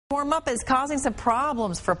Warm up is causing some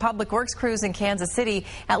problems for public works crews in Kansas City.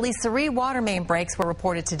 At least 3 water main breaks were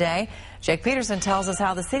reported today. Jake Peterson tells us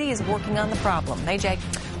how the city is working on the problem. Hey, Jake.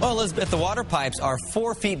 Well, Elizabeth, the water pipes are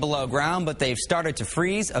 4 feet below ground, but they've started to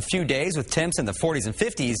freeze. A few days with temps in the 40s and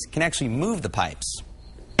 50s can actually move the pipes.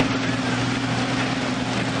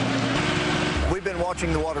 We've been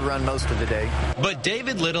watching the water run most of the day. But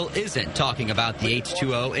David Little isn't talking about the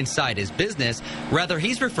H2O inside his business. Rather,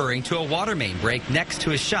 he's referring to a water main break next to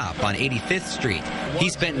his shop on 85th Street. He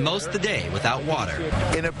spent most of the day without water.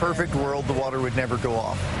 In a perfect world, the water would never go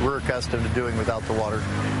off. We're accustomed to doing without the water.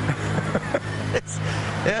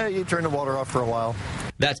 Yeah, you turn the water off for a while.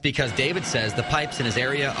 That's because David says the pipes in his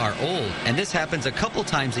area are old, and this happens a couple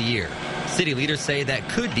times a year. City leaders say that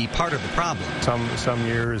could be part of the problem. Some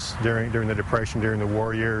years during the Depression, during the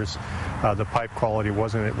war years, the pipe quality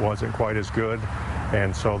wasn't quite as good,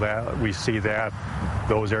 and so that we see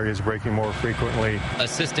those areas breaking more frequently.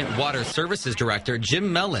 Assistant Water Services Director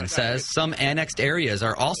Jim Mellon says some annexed areas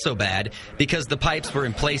are also bad because the pipes were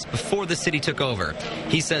in place before the city took over.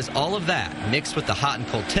 He says all of that, mixed with the hot and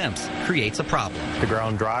cold temps, creates a problem. The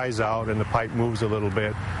ground dries out and the pipe moves a little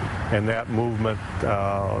bit, and that movement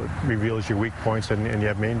reveals your weak points and you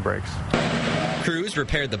have main breaks. Crews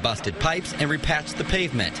repaired the busted pipes and repatched the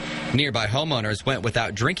pavement. Nearby homeowners went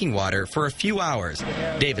without drinking water for a few hours.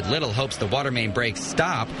 David Little hopes the water main breaks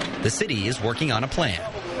stop. The city is working on a plan.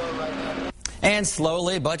 And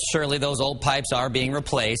slowly but surely, those old pipes are being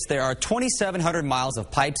replaced. There are 2,700 miles of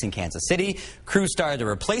pipes in Kansas City. Crews started a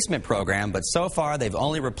replacement program, but so far they've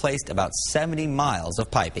only replaced about 70 miles of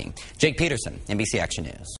piping. Jake Peterson, NBC Action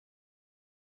News.